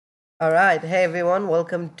Alright, hey everyone,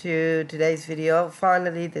 welcome to today's video.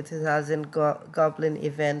 Finally, the 2000 Goblin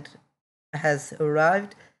event has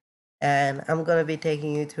arrived, and I'm going to be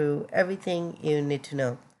taking you through everything you need to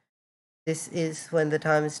know. This is when the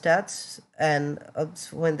time starts and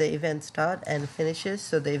when the event starts and finishes.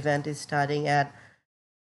 So the event is starting at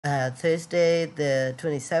Thursday the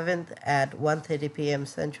 27th at 1:30 p.m.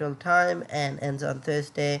 Central Time and ends on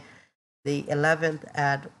Thursday the 11th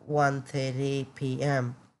at 1:30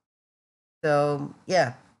 p.m. So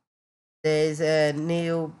yeah, there's a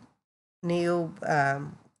new new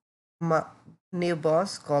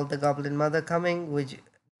boss called the Goblin Mother coming, which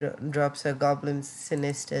drops a Goblin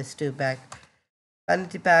Sinister Stew back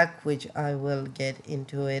vanity pack, which I will get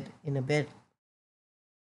into it in a bit.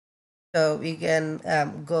 So you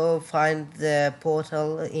can go find the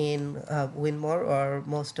portal in Winmore or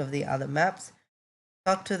most of the other maps.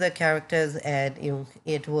 Talk to the characters, and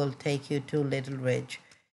it will take you to Little Ridge.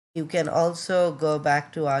 You can also go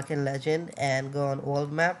back to Arcane Legend and go on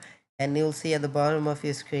world map, and you'll see at the bottom of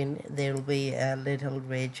your screen there will be a little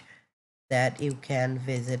ridge that you can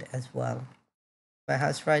visit as well. My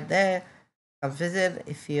house right there. Come visit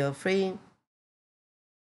if you're free.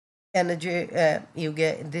 Energy, you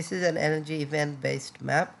get this is an energy event based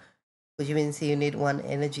map, which means you need one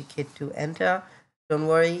energy kit to enter. Don't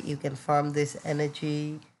worry, you can farm this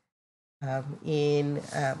energy in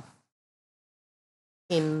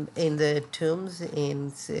in the tombs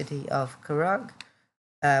in city of Karag,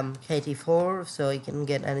 KT4, so you can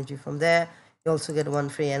get energy from there. You also get one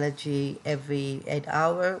free energy every 8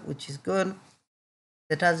 hours, which is good.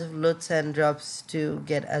 The tons of loots and drops to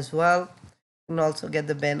get as well. You can also get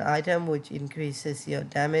the Ben item, which increases your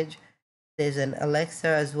damage. There's an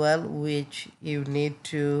elixir as well, which you need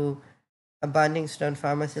to a binding stone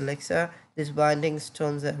farmer's elixir. These binding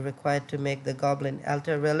stones are required to make the goblin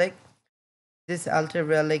altar relic. This altar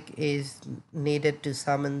relic is needed to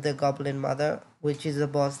summon the Goblin Mother, which is a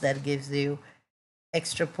boss that gives you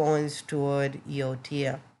extra points toward your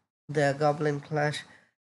tier. The Goblin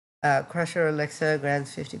Crusher Elixir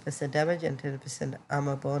grants 50% damage and 10%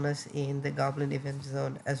 armor bonus in the Goblin event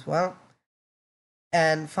zone as well.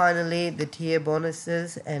 And finally, the tier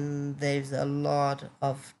bonuses, and there's a lot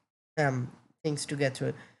of things to get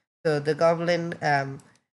through. So the Goblin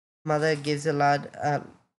Mother gives a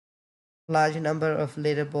large number of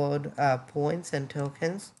leaderboard points and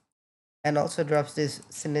tokens, and also drops this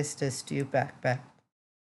Sinister Stew backpack.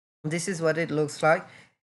 This is what it looks like.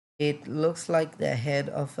 It looks like the head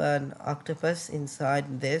of an octopus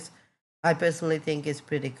inside this. I personally think it's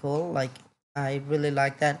pretty cool. Like, I really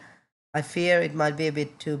like that. I fear it might be a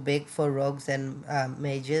bit too big for rogues and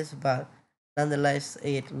mages, but nonetheless,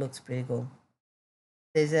 it looks pretty cool.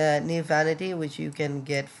 There's a new vanity which you can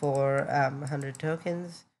get for 100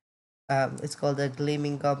 tokens. It's called the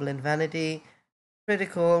Gleaming Goblin Vanity. Pretty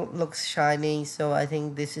cool, looks shiny, so I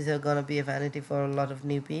think this is gonna be a vanity for a lot of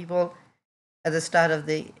new people. At the start of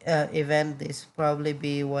the event, this probably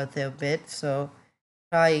be worth a bit, so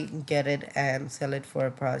try get it and sell it for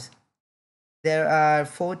a price. There are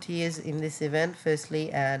 4 tiers in this event.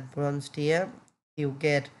 Firstly, at bronze tier, you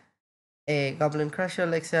get a Goblin Crusher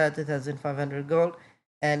Elixir, 2500 gold,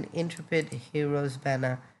 and Intrepid Heroes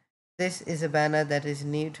banner. This is a banner that is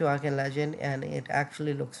new to Arcane Legend, and it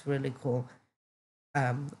actually looks really cool.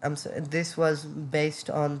 This was based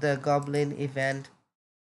on the Goblin event.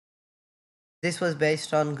 This was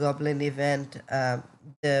based on Goblin event,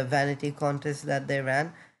 the vanity contest that they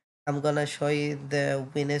ran. I'm gonna show you the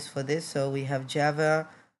winners for this. So we have Java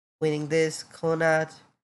winning this, Konat,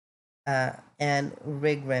 and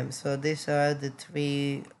Rigram. So these are the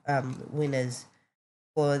 3 winners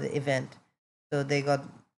for the event. So they got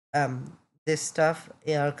this stuff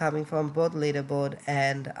are coming from both leaderboard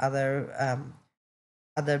and other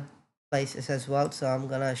places as well. So I'm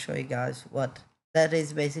gonna show you guys what that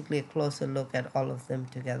is. Basically a closer look at all of them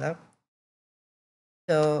together.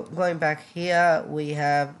 So going back here, we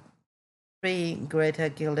have 3 greater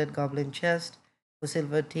gilded goblin chest, 2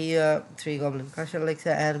 silver tier, 3 goblin crusher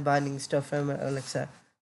elixir, and binding stoffer elixir.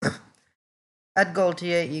 At gold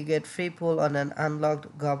tier, you get free pull on an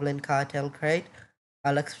unlocked goblin cartel crate.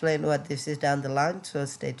 I'll explain what this is down the line, so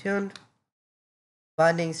stay tuned.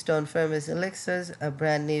 Binding Stone Firmus Elixirs, a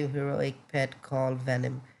brand new heroic pet called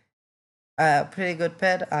Venom. Pretty good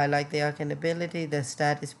pet. I like the Arcane ability. The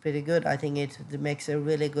stat is pretty good. I think it makes a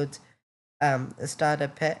really good starter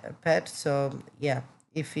pet. So yeah,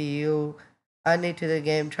 if you are new to the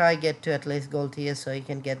game, try get to at least gold tier so you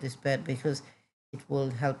can get this pet, because it will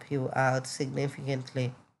help you out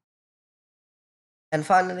significantly. And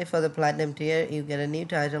finally, for the platinum tier, you get a new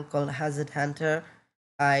title called Hazard Hunter.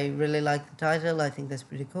 I really like the title. I think that's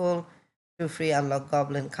pretty cool. 2 free unlock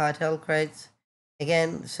Goblin cartel crates.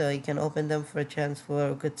 Again, so you can open them for a chance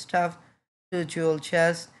for good stuff. 2 jewel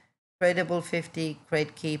chests. Tradable 50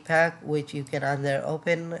 crate key pack, which you can either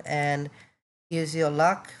open and use your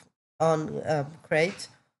luck on crates,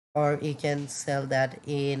 or you can sell that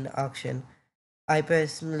in auction. I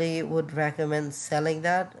personally would recommend selling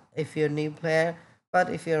that if you're a new player, but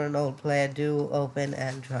if you're an old player, do open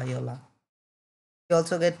and try your luck. You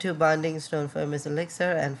also get 2 binding stone famous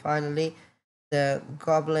elixir, and finally the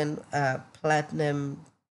Goblin Platinum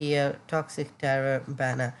Tier Toxic Terror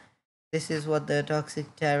banner. This is what the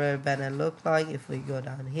Toxic Terror banner look like if we go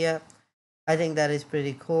down here. I think that is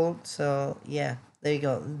pretty cool. So yeah, there you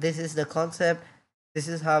go. This is the concept. This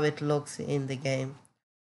is how it looks in the game.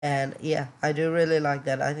 And yeah, I do really like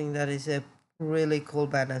that. I think that is a really cool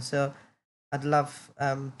banner. So I'd love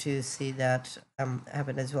to see that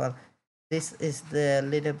happen as well. This is the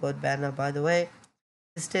leaderboard banner, by the way.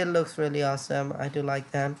 It still looks really awesome. I do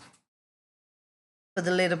like that. For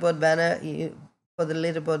the leaderboard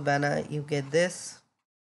banner, you get this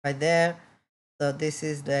right there. So this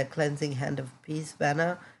is the Cleansing Hand of Peace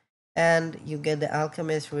banner, and you get the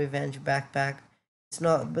Alchemist Revenge backpack. It's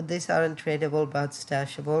not, but these aren't tradable but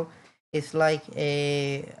stashable. It's like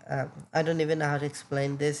a I don't even know how to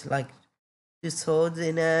explain this. Like 2 swords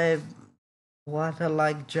in a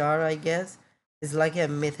water-like jar, I guess. It's like a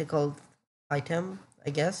mythical item,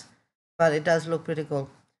 I guess, but it does look pretty cool.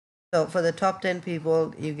 So for the top 10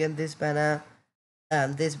 people, you get this banner,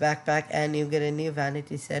 this backpack, and you get a new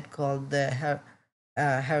vanity set called the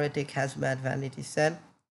Heretic Hazmat vanity set.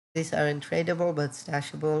 These aren't tradable but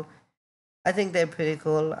stashable. I think they're pretty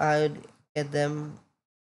cool. I would get them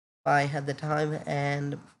if I had the time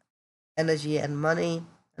and energy and money.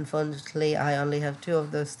 Unfortunately, I only have 2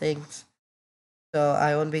 of those things, so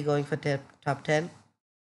I won't be going for top 10.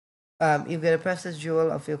 You get a precious jewel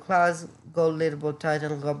of your class, gold leaderboard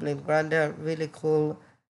title, Goblin Grandeur, really cool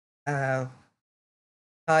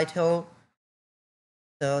title.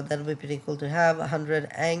 So that'll be pretty cool to have. 100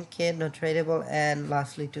 Ankit, not tradable, and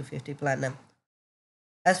lastly 250 platinum.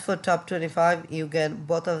 As for top 25, you get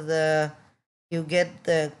you get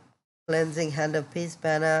the Cleansing Hand of Peace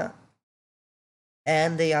banner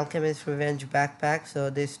and the Alchemist Revenge backpack. So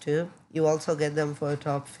these 2. You also get them for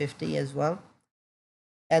top 50 as well.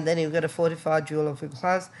 And then you get a 45 jewel of your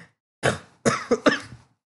class and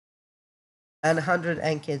 100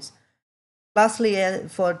 Ankits. Lastly,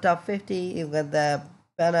 for top 50, you get the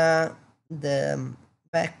banner, the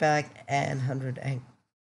backpack, and 100 Ank.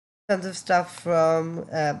 Tons of stuff from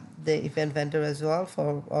the event vendor as well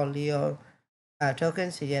for all your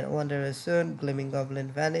tokens. You get Wanderer Soon, Gleaming Goblin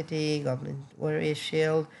Vanity, Goblin Warrior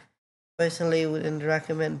Shield. Personally, wouldn't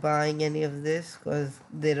recommend buying any of this because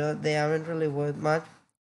they aren't really worth much.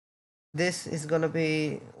 This is gonna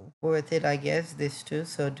be worth it, I guess. This too,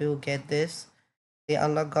 so do get this. The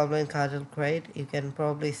Unlock Goblin Cartel Crate, you can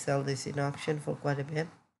probably sell this in auction for quite a bit.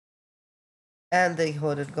 And the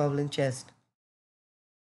Hoarded Goblin Chest.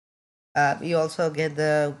 You also get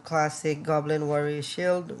the classic Goblin Warrior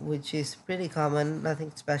Shield, which is pretty common,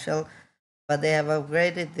 nothing special. But they have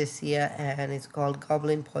upgraded this year, and it's called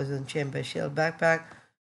Goblin Poison Chamber Shield Backpack,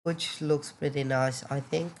 which looks pretty nice, I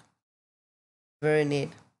think. Very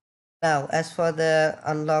neat. Now, as for the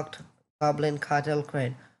unlocked Goblin Cartel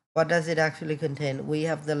Crate, what does it actually contain? We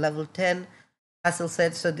have the level 10 hassle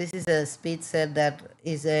set. So this is a speed set that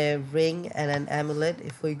is a ring and an amulet.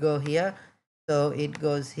 If we go here, so it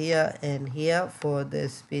goes here and here for the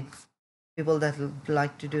speed people that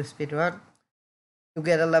like to do speed run. You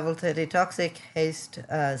get a level 30 toxic haste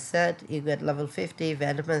set. You get level 50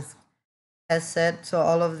 venomous set. So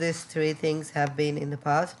all of these 3 things have been in the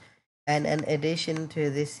past. And an addition to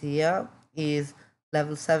this year is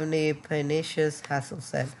level 70 Pernicious Hassle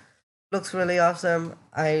set. Looks really awesome.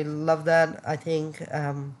 I love that. I think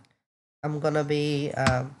I'm gonna be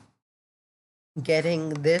getting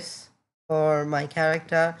this for my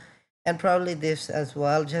character and probably this as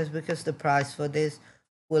well, just because the price for this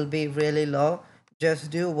will be really low.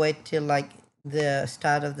 Just do wait till like the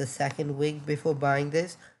start of the 2nd week before buying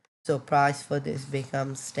this, so price for this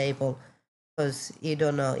becomes stable. Because you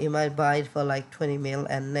don't know, you might buy it for like 20 mil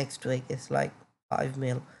and next week it's like 5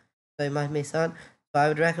 mil, so you might miss out. So I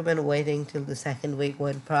would recommend waiting till the 2nd week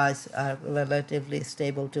when price are relatively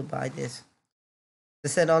stable to buy this. The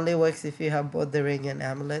set only works if you have both the ring and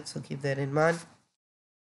amulet, so keep that in mind.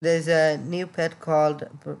 There's a new pet called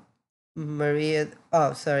Maria.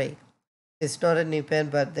 Oh, sorry, it's not a new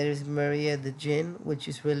pet, but there is Maria the Jinn, which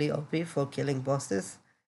is really OP for killing bosses.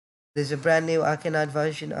 There's a brand new Arcane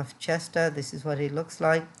version of Chester. This is what he looks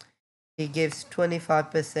like. He gives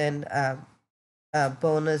 25%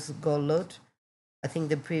 bonus gold loot. I think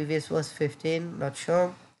the previous was 15, not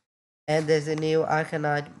sure. And there's a new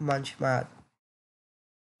Arcanite Munch Mat.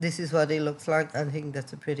 This is what it looks like. I think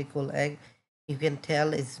that's a pretty cool egg. You can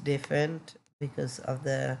tell it's different because of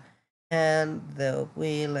the hand, the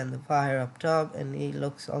wheel, and the fire up top, and it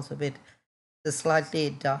looks also a bit the slightly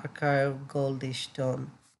darker goldish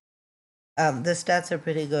tone. The stats are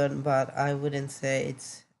pretty good, but I wouldn't say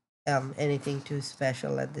it's anything too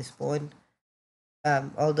special at this point.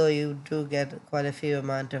 Although you do get quite a few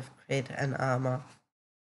amount of crit and armor.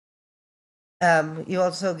 You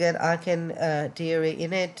also get Arcane Theory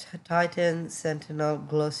in it, Titan, Sentinel,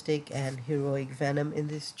 Glowstick, and Heroic Venom in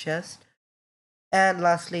this chest. And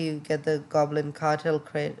lastly, you get the Goblin Cartel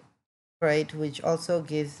crate, which also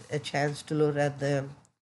gives a chance to loot at the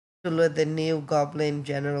new Goblin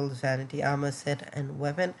General's Vanity Armor set and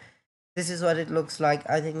weapon. This is what it looks like.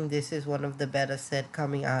 I think this is one of the better set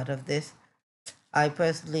coming out of this. I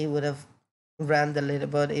personally would have ran the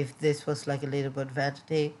leaderboard if this was like a leaderboard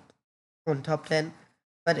vanity on top 10,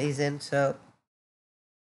 but isn't. So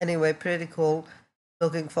anyway, pretty cool.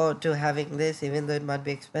 Looking forward to having this, even though it might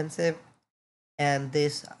be expensive. And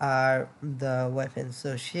these are the weapons.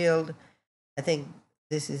 So shield, I think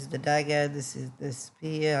this is the dagger, this is the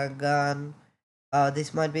spear, gun.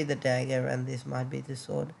 This might be the dagger, and this might be the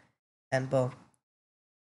sword and bow.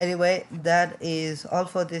 Anyway, that is all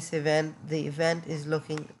for this event. The event is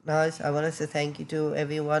looking nice. I want to say thank you to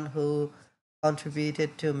everyone who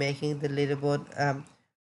contributed to making the leaderboard,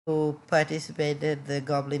 who participated the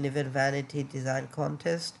Goblin Event Vanity Design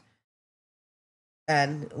Contest.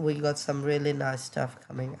 And we got some really nice stuff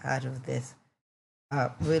coming out of this.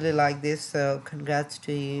 Really like this, so congrats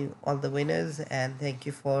to you, all the winners, and thank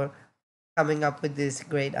you for coming up with these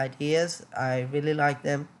great ideas. I really like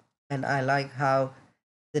them, and I like how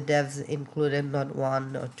the devs included not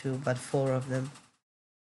one or two but 4 of them.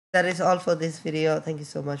 That is all for this video. Thank you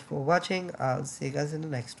so much for watching. I'll see you guys in the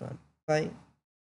next one. Bye.